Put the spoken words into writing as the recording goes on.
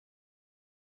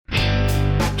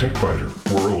TechBiter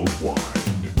Worldwide.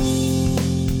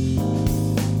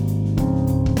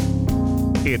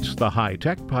 It's the High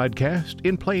Tech Podcast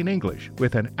in plain English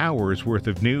with an hour's worth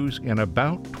of news in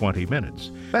about 20 minutes.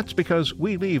 That's because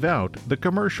we leave out the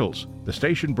commercials, the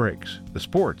station breaks, the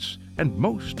sports, and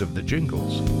most of the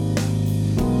jingles.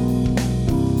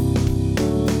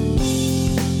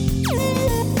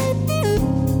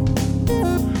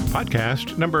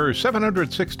 Podcast number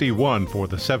 761 for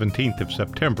the 17th of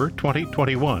September,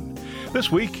 2021.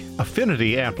 This week,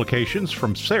 Affinity applications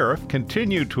from Serif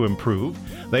continue to improve.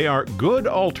 They are good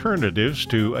alternatives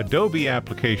to Adobe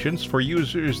applications for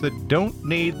users that don't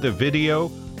need the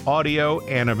video, audio,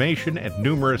 animation, and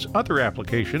numerous other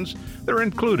applications that are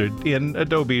included in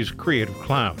Adobe's Creative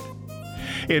Cloud.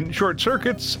 In short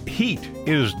circuits, heat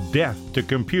is death to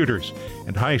computers,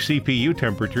 and high CPU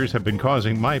temperatures have been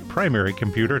causing my primary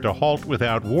computer to halt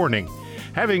without warning.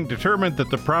 Having determined that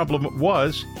the problem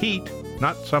was heat,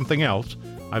 not something else,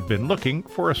 I've been looking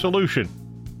for a solution.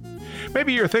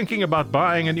 Maybe you're thinking about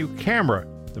buying a new camera.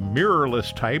 The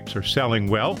mirrorless types are selling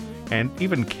well, and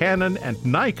even Canon and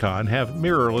Nikon have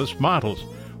mirrorless models.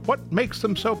 What makes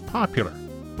them so popular?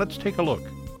 Let's take a look.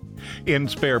 In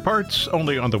spare parts,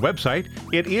 only on the website,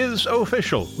 it is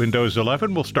official. Windows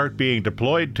 11 will start being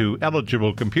deployed to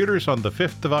eligible computers on the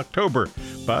 5th of October,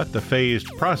 but the phased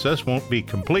process won't be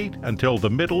complete until the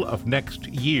middle of next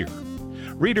year.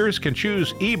 Readers can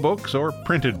choose ebooks or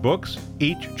printed books.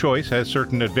 Each choice has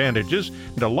certain advantages,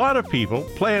 and a lot of people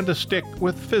plan to stick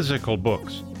with physical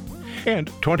books.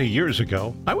 And 20 years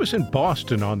ago, I was in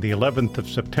Boston on the 11th of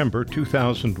September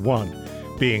 2001.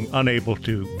 Being unable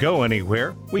to go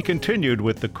anywhere, we continued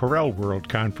with the Corel World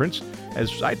Conference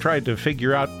as I tried to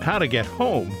figure out how to get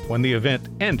home when the event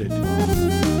ended.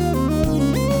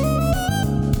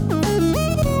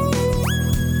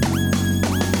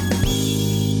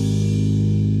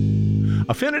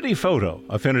 Affinity Photo,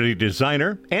 Affinity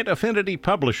Designer, and Affinity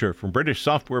Publisher from British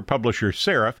software publisher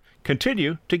Serif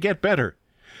continue to get better.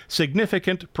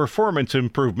 Significant performance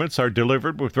improvements are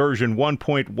delivered with version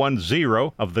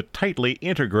 1.10 of the tightly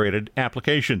integrated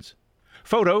applications.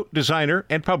 Photo, Designer,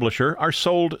 and Publisher are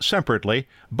sold separately,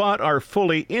 but are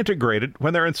fully integrated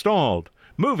when they're installed.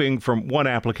 Moving from one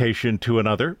application to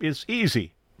another is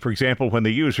easy. For example, when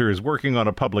the user is working on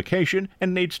a publication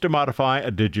and needs to modify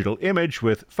a digital image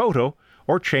with Photo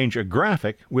or change a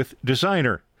graphic with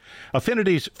Designer.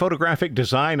 Affinity's photographic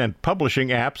design and publishing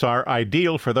apps are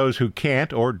ideal for those who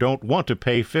can't or don't want to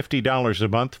pay $50 a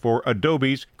month for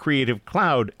Adobe's Creative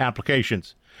Cloud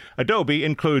applications. Adobe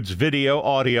includes video,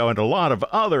 audio, and a lot of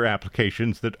other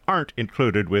applications that aren't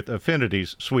included with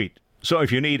Affinity's suite. So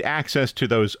if you need access to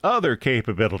those other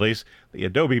capabilities, the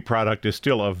Adobe product is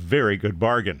still a very good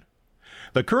bargain.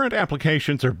 The current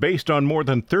applications are based on more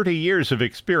than 30 years of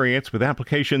experience with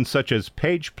applications such as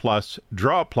Page Plus,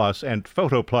 Draw Plus, and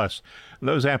Photo Plus.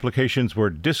 Those applications were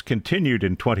discontinued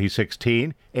in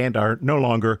 2016 and are no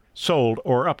longer sold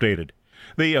or updated.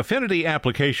 The Affinity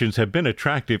applications have been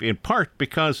attractive in part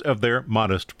because of their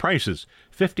modest prices,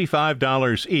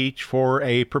 $55 each for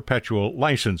a perpetual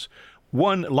license.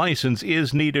 One license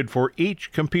is needed for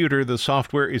each computer the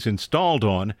software is installed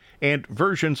on, and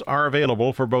versions are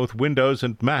available for both Windows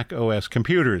and Mac OS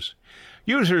computers.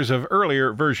 Users of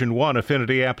earlier version 1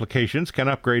 Affinity applications can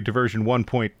upgrade to version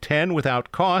 1.10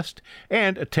 without cost,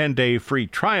 and a 10-day free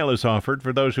trial is offered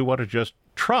for those who want to just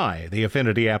try the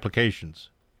Affinity applications.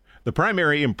 The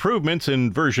primary improvements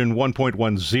in version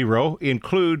 1.10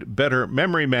 include better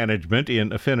memory management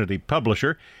in Affinity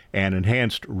Publisher, an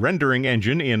enhanced rendering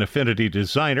engine in Affinity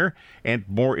Designer, and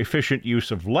more efficient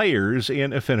use of layers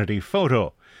in Affinity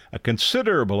Photo. A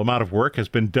considerable amount of work has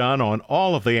been done on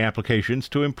all of the applications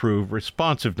to improve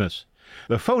responsiveness.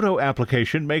 The Photo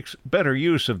application makes better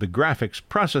use of the Graphics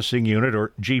Processing Unit,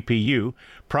 or GPU,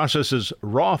 processes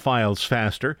RAW files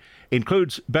faster,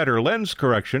 includes better lens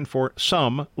correction for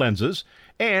some lenses,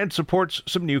 and supports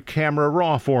some new camera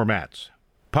RAW formats.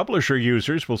 Publisher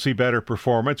users will see better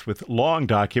performance with long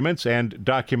documents and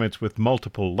documents with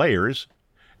multiple layers.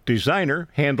 Designer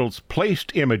handles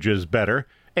placed images better,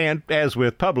 and, as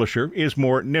with Publisher, is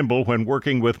more nimble when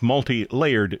working with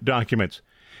multi-layered documents.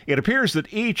 It appears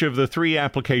that each of the three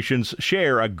applications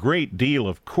share a great deal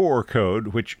of core code,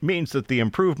 which means that the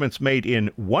improvements made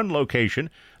in one location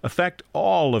affect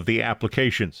all of the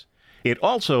applications. It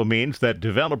also means that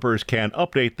developers can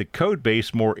update the code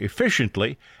base more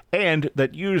efficiently, and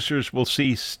that users will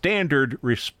see standard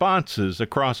responses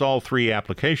across all three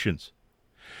applications.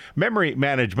 Memory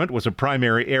management was a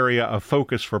primary area of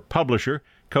focus for Publisher.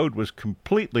 Code was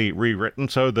completely rewritten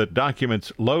so that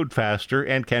documents load faster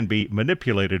and can be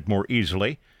manipulated more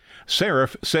easily.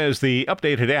 Serif says the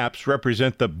updated apps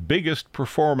represent the biggest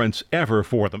performance ever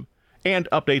for them, and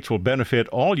updates will benefit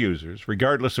all users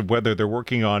regardless of whether they're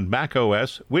working on Mac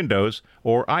OS, Windows,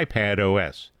 or iPad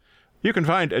OS. You can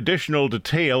find additional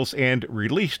details and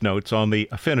release notes on the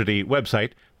Affinity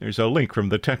website. There's a link from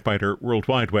the TechBiter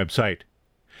Worldwide website.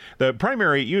 The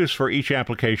primary use for each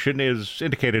application is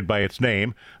indicated by its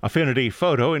name. Affinity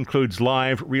Photo includes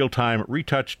live, real-time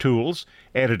retouch tools.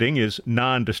 Editing is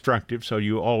non-destructive, so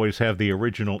you always have the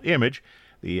original image.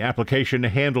 The application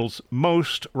handles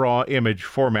most raw image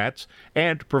formats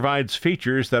and provides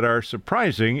features that are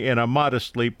surprising in a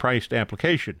modestly priced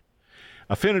application.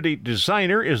 Affinity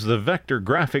Designer is the vector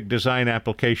graphic design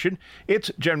application.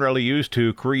 It's generally used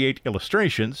to create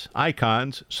illustrations,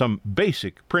 icons, some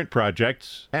basic print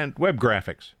projects, and web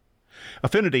graphics.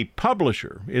 Affinity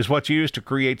Publisher is what's used to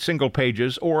create single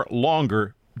pages or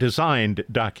longer designed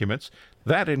documents.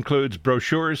 That includes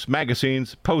brochures,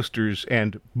 magazines, posters,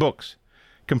 and books.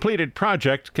 Completed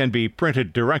projects can be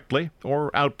printed directly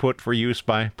or output for use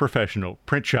by professional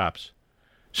print shops.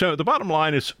 So the bottom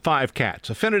line is 5 cats.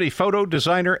 Affinity Photo,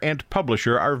 Designer, and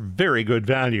Publisher are very good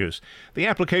values. The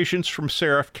applications from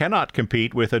Serif cannot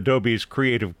compete with Adobe's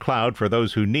Creative Cloud for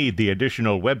those who need the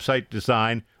additional website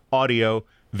design, audio,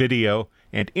 video,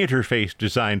 and interface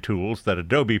design tools that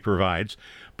Adobe provides,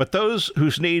 but those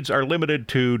whose needs are limited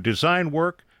to design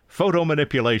work, photo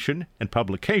manipulation, and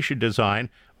publication design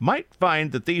might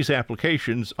find that these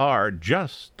applications are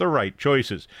just the right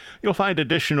choices. You'll find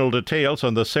additional details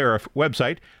on the Serif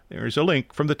website. There's a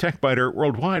link from the TechBiter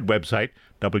Worldwide website,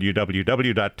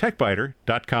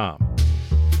 www.techbiter.com.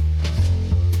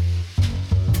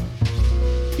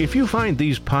 If you find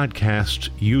these podcasts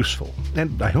useful,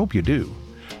 and I hope you do,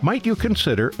 might you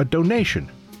consider a donation?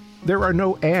 There are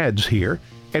no ads here,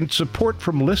 and support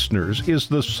from listeners is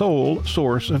the sole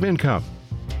source of income.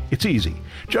 It's easy.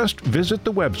 Just visit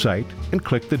the website and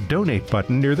click the donate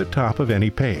button near the top of any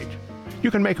page.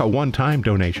 You can make a one-time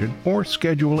donation or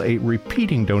schedule a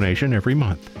repeating donation every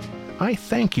month. I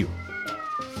thank you.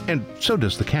 And so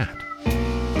does the cat.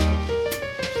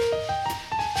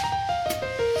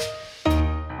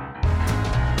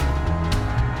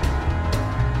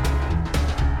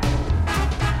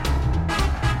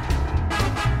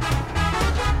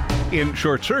 In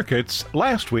Short Circuits,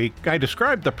 last week I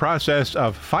described the process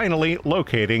of finally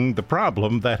locating the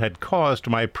problem that had caused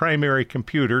my primary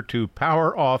computer to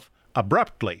power off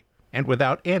abruptly and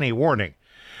without any warning.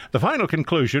 The final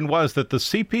conclusion was that the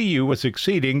CPU was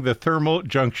exceeding the thermal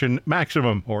junction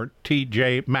maximum, or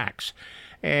TJ max,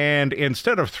 and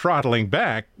instead of throttling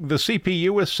back, the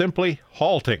CPU was simply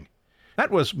halting. That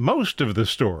was most of the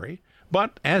story,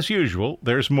 but as usual,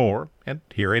 there's more, and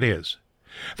here it is.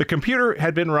 The computer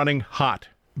had been running hot.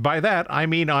 By that, I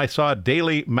mean I saw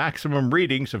daily maximum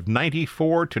readings of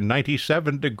 94 to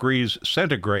 97 degrees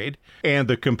centigrade, and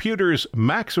the computer's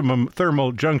maximum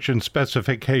thermal junction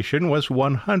specification was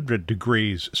 100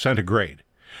 degrees centigrade.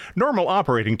 Normal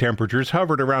operating temperatures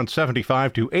hovered around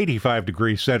 75 to 85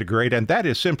 degrees centigrade, and that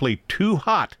is simply too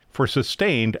hot for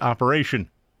sustained operation.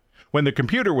 When the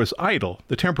computer was idle,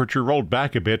 the temperature rolled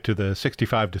back a bit to the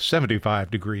 65 to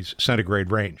 75 degrees centigrade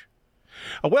range.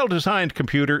 A well-designed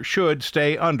computer should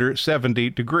stay under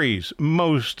 70 degrees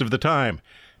most of the time.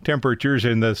 Temperatures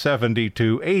in the 70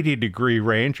 to 80 degree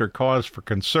range are cause for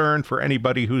concern for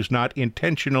anybody who's not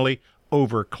intentionally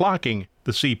overclocking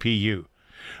the CPU.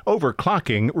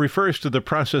 Overclocking refers to the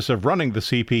process of running the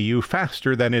CPU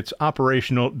faster than its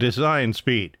operational design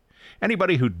speed.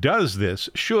 Anybody who does this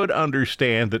should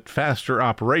understand that faster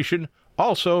operation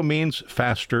also means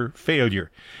faster failure.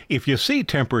 If you see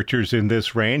temperatures in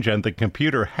this range and the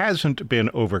computer hasn't been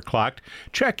overclocked,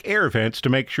 check air vents to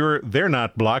make sure they're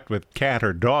not blocked with cat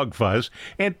or dog fuzz,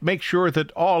 and make sure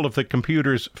that all of the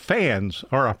computer's fans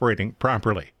are operating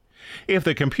properly. If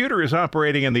the computer is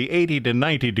operating in the 80 to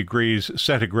 90 degrees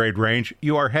centigrade range,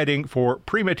 you are heading for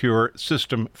premature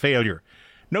system failure.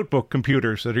 Notebook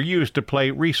computers that are used to play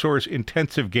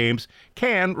resource-intensive games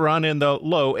can run in the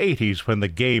low 80s when the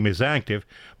game is active,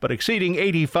 but exceeding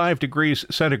 85 degrees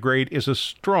centigrade is a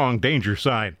strong danger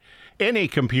sign. Any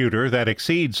computer that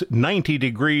exceeds 90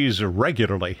 degrees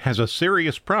regularly has a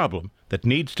serious problem that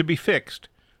needs to be fixed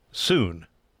soon.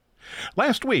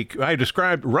 Last week, I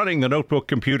described running the notebook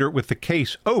computer with the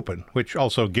case open, which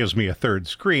also gives me a third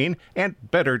screen and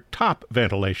better top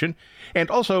ventilation, and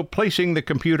also placing the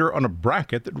computer on a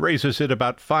bracket that raises it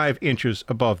about 5 inches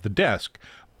above the desk.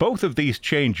 Both of these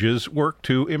changes work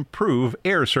to improve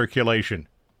air circulation.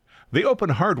 The Open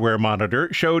Hardware monitor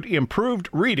showed improved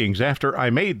readings after I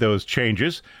made those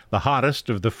changes. The hottest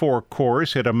of the 4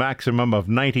 cores hit a maximum of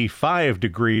 95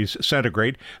 degrees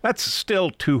centigrade. That's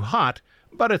still too hot,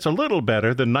 but it's a little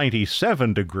better than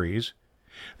 97 degrees.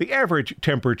 The average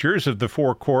temperatures of the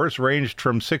 4 cores ranged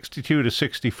from 62 to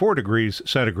 64 degrees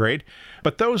centigrade,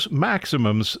 but those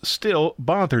maximums still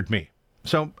bothered me.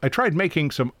 So I tried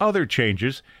making some other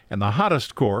changes, and the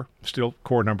hottest core, still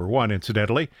core number 1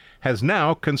 incidentally, has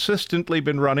now consistently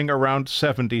been running around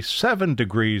 77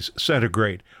 degrees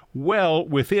centigrade, well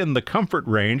within the comfort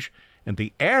range, and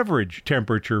the average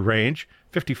temperature range,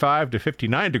 55 to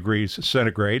 59 degrees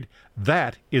centigrade,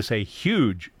 that is a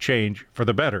huge change for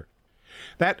the better.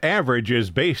 That average is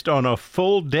based on a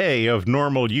full day of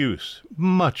normal use,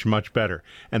 much, much better,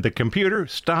 and the computer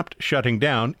stopped shutting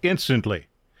down instantly.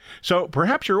 So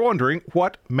perhaps you're wondering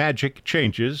what magic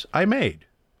changes I made.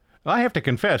 I have to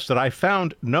confess that I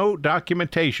found no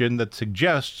documentation that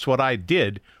suggests what I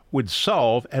did would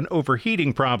solve an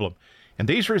overheating problem, and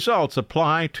these results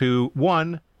apply to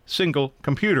one single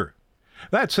computer.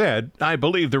 That said, I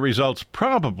believe the results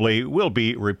probably will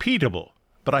be repeatable,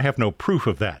 but I have no proof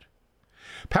of that.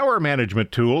 Power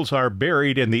management tools are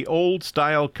buried in the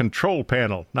old-style control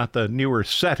panel, not the newer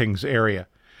settings area.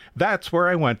 That's where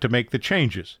I went to make the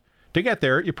changes. To get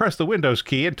there, you press the Windows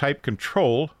key and type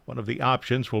Control. One of the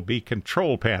options will be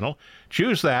Control Panel.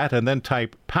 Choose that and then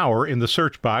type Power in the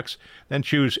search box. Then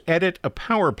choose Edit a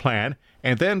Power Plan,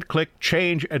 and then click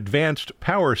Change Advanced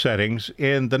Power Settings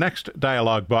in the next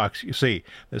dialog box you see.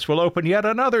 This will open yet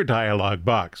another dialog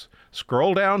box.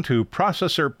 Scroll down to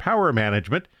Processor Power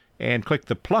Management and click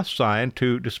the plus sign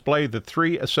to display the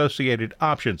 3 associated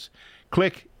options.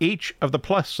 Click each of the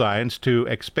plus signs to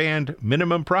expand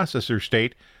Minimum Processor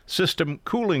State, System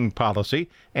Cooling Policy,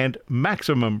 and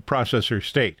Maximum Processor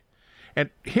State. And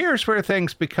here's where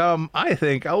things become, I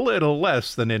think, a little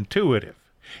less than intuitive.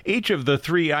 Each of the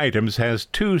 3 items has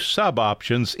 2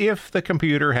 sub-options if the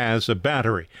computer has a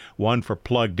battery, one for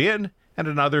plugged in and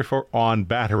another for on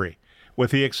battery.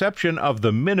 With the exception of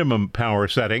the minimum power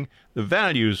setting, the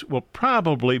values will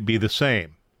probably be the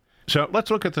same. So let's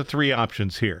look at the 3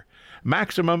 options here.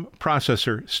 Maximum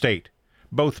processor state.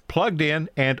 Both plugged in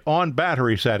and on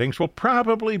battery settings will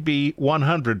probably be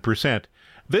 100%.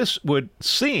 This would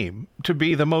seem to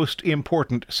be the most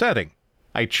important setting.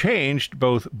 I changed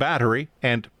both battery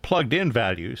and plugged in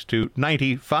values to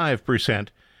 95%.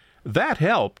 That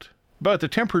helped, but the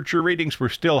temperature readings were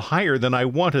still higher than I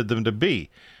wanted them to be.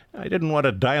 I didn't want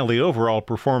to dial the overall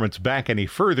performance back any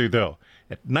further, though.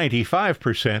 At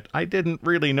 95%, I didn't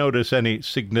really notice any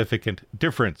significant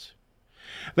difference.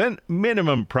 Then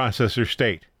minimum processor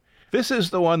state. This is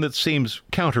the one that seems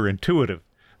counterintuitive.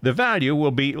 The value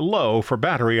will be low for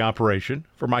battery operation.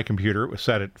 For my computer, it was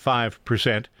set at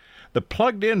 5%. The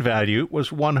plugged-in value was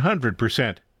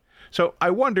 100%. So I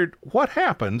wondered what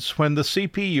happens when the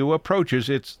CPU approaches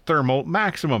its thermal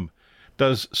maximum.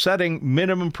 Does setting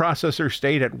minimum processor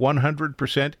state at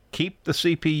 100% keep the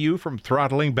CPU from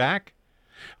throttling back?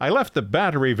 I left the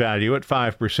battery value at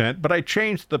 5%, but I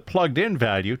changed the plugged-in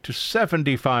value to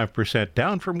 75%,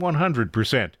 down from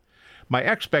 100%. My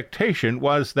expectation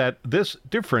was that this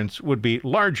difference would be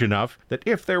large enough that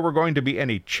if there were going to be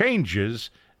any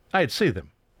changes, I'd see them.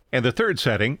 And the third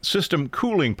setting, System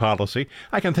Cooling Policy,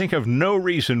 I can think of no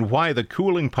reason why the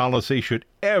cooling policy should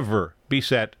ever be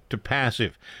set to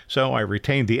passive, so I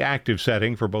retained the active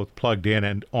setting for both plugged in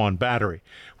and on battery.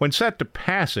 When set to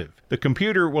passive, the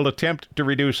computer will attempt to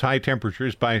reduce high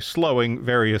temperatures by slowing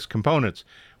various components.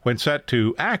 When set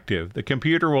to active, the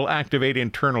computer will activate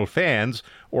internal fans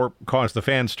or cause the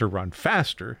fans to run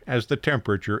faster as the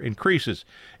temperature increases.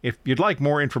 If you'd like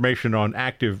more information on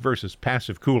active versus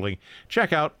passive cooling,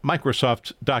 check out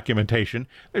Microsoft's documentation.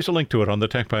 There's a link to it on the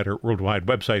TechBiter Worldwide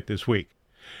website this week.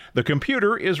 The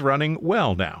computer is running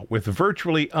well now, with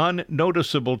virtually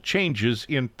unnoticeable changes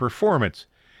in performance.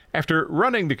 After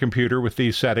running the computer with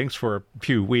these settings for a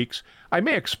few weeks, I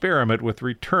may experiment with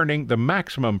returning the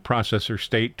maximum processor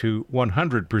state to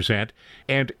 100%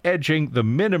 and edging the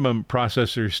minimum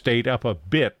processor state up a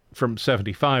bit from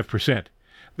 75%.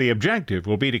 The objective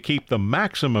will be to keep the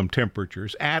maximum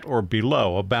temperatures at or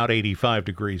below about 85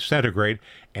 degrees centigrade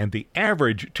and the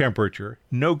average temperature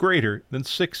no greater than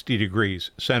 60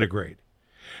 degrees centigrade.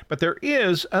 But there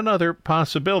is another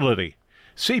possibility.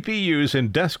 CPUs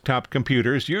in desktop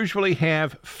computers usually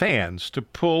have fans to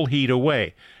pull heat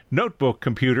away. Notebook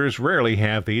computers rarely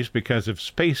have these because of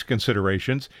space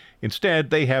considerations. Instead,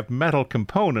 they have metal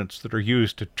components that are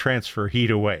used to transfer heat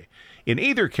away. In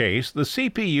either case, the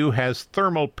CPU has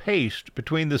thermal paste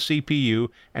between the CPU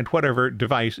and whatever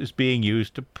device is being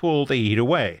used to pull the heat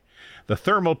away. The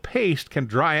thermal paste can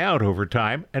dry out over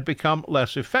time and become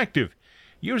less effective.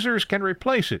 Users can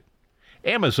replace it.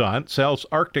 Amazon sells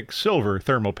Arctic Silver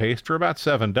thermal paste for about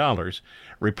 $7.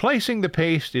 Replacing the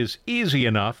paste is easy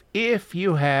enough if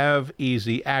you have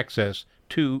easy access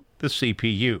to the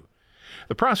CPU.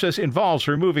 The process involves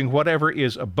removing whatever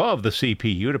is above the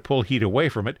CPU to pull heat away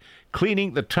from it,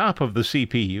 cleaning the top of the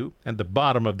CPU and the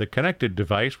bottom of the connected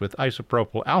device with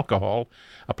isopropyl alcohol,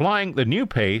 applying the new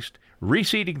paste,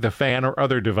 reseating the fan or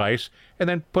other device, and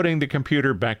then putting the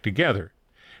computer back together.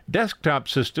 Desktop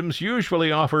systems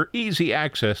usually offer easy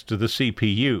access to the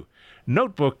CPU.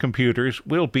 Notebook computers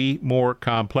will be more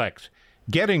complex.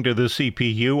 Getting to the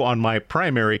CPU on my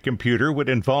primary computer would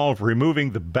involve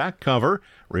removing the back cover,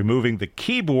 removing the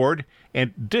keyboard,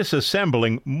 and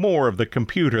disassembling more of the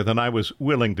computer than I was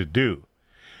willing to do.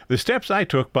 The steps I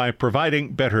took by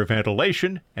providing better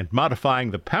ventilation and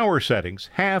modifying the power settings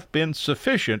have been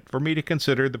sufficient for me to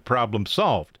consider the problem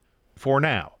solved, for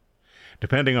now.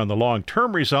 Depending on the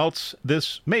long-term results,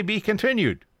 this may be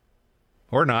continued.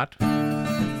 Or not.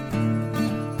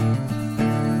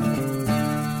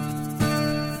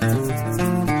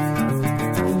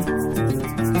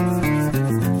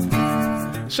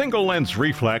 Single-lens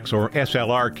reflex, or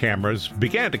SLR cameras,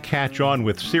 began to catch on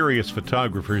with serious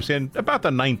photographers in about the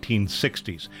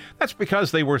 1960s. That's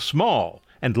because they were small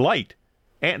and light,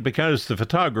 and because the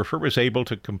photographer was able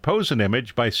to compose an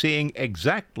image by seeing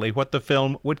exactly what the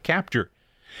film would capture.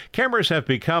 Cameras have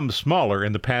become smaller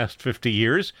in the past 50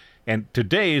 years, and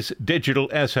today's digital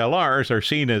SLRs are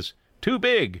seen as too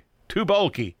big, too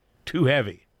bulky, too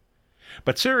heavy.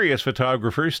 But serious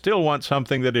photographers still want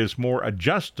something that is more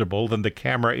adjustable than the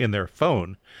camera in their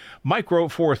phone. Micro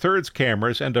Four Thirds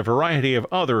cameras and a variety of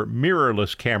other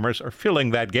mirrorless cameras are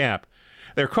filling that gap.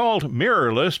 They're called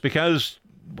mirrorless because,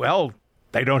 well,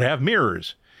 they don't have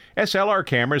mirrors. SLR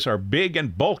cameras are big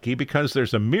and bulky because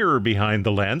there's a mirror behind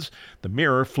the lens. The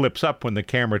mirror flips up when the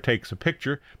camera takes a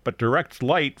picture, but directs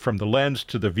light from the lens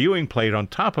to the viewing plate on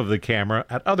top of the camera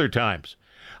at other times.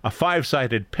 A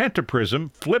 5-sided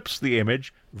pentaprism flips the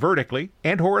image vertically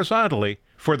and horizontally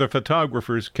for the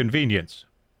photographer's convenience.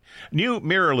 New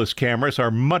mirrorless cameras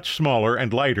are much smaller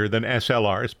and lighter than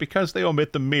SLRs because they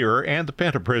omit the mirror and the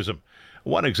pentaprism.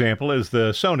 One example is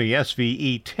the Sony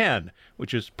SVE10,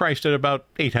 which is priced at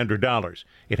about $800.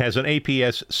 It has an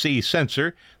APS-C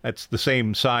sensor, that's the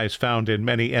same size found in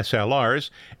many SLRs,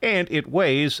 and it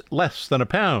weighs less than a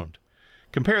pound.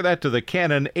 Compare that to the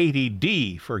Canon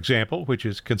 80D, for example, which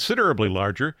is considerably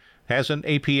larger, has an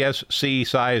APS-C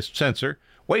sized sensor,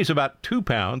 weighs about 2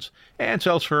 pounds, and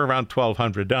sells for around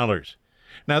 $1,200.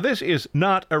 Now, this is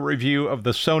not a review of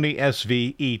the Sony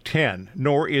SVE10,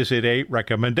 nor is it a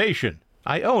recommendation.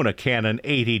 I own a Canon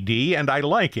 80D, and I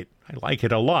like it. I like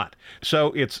it a lot.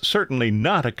 So it's certainly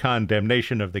not a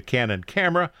condemnation of the Canon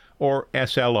camera or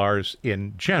SLRs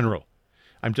in general.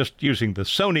 I'm just using the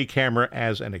Sony camera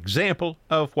as an example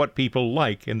of what people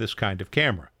like in this kind of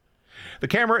camera. The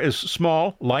camera is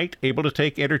small, light, able to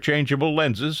take interchangeable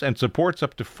lenses, and supports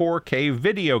up to 4K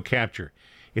video capture.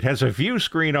 It has a view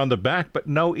screen on the back, but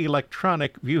no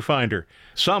electronic viewfinder.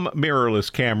 Some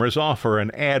mirrorless cameras offer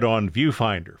an add-on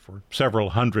viewfinder for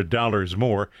several $100s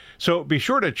more, so be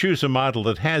sure to choose a model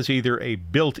that has either a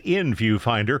built-in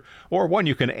viewfinder or one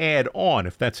you can add on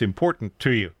if that's important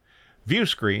to you. View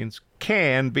screens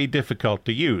can be difficult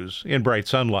to use in bright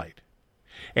sunlight.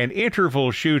 An interval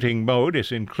shooting mode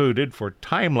is included for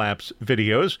time-lapse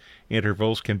videos.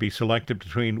 Intervals can be selected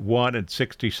between 1 and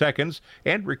 60 seconds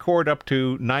and record up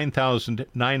to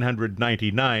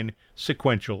 9,999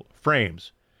 sequential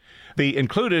frames. The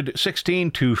included 16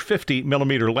 to 50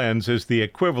 millimeter lens is the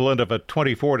equivalent of a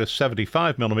 24 to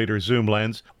 75 millimeter zoom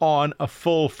lens on a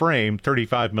full-frame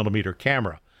 35 millimeter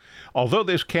camera. Although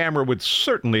this camera would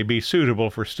certainly be suitable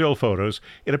for still photos,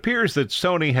 it appears that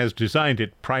Sony has designed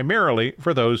it primarily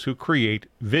for those who create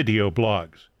video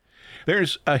blogs.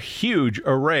 There's a huge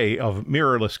array of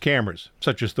mirrorless cameras,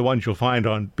 such as the ones you'll find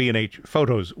on B&H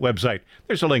Photos website.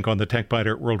 There's a link on the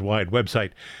TechBiter Worldwide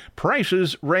website.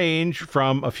 Prices range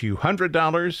from a few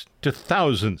 $100s to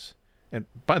thousands. And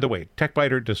by the way,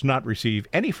 TechBiter does not receive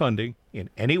any funding in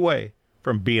any way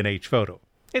from B&H Photo.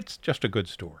 It's just a good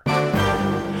store.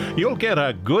 You'll get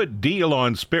a good deal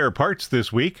on spare parts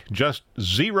this week, just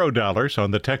 $0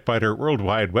 on the TechBiter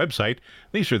Worldwide website.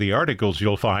 These are the articles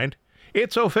you'll find.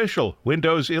 It's official.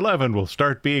 Windows 11 will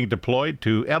start being deployed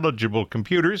to eligible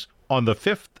computers on the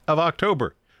 5th of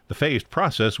October. The phased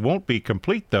process won't be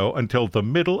complete, though, until the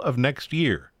middle of next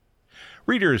year.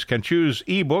 Readers can choose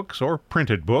ebooks or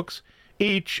printed books.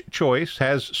 Each choice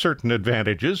has certain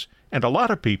advantages, and a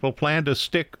lot of people plan to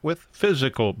stick with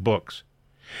physical books.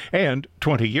 And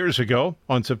 20 years ago,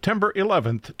 on September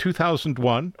 11th,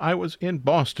 2001, I was in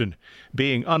Boston.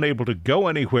 Being unable to go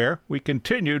anywhere, we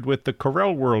continued with the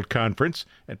Corel World Conference,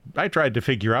 and I tried to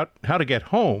figure out how to get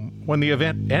home when the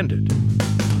event ended.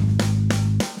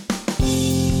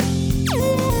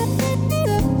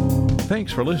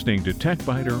 Thanks for listening to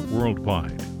TechBiter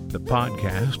Worldwide, the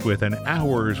podcast with an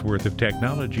hour's worth of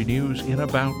technology news in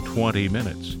about 20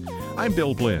 minutes. I'm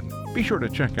Bill Blinn. Be sure to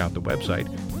check out the website,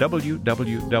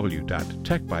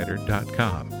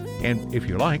 www.techbiter.com. And if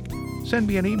you like, send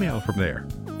me an email from there.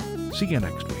 See you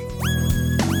next week.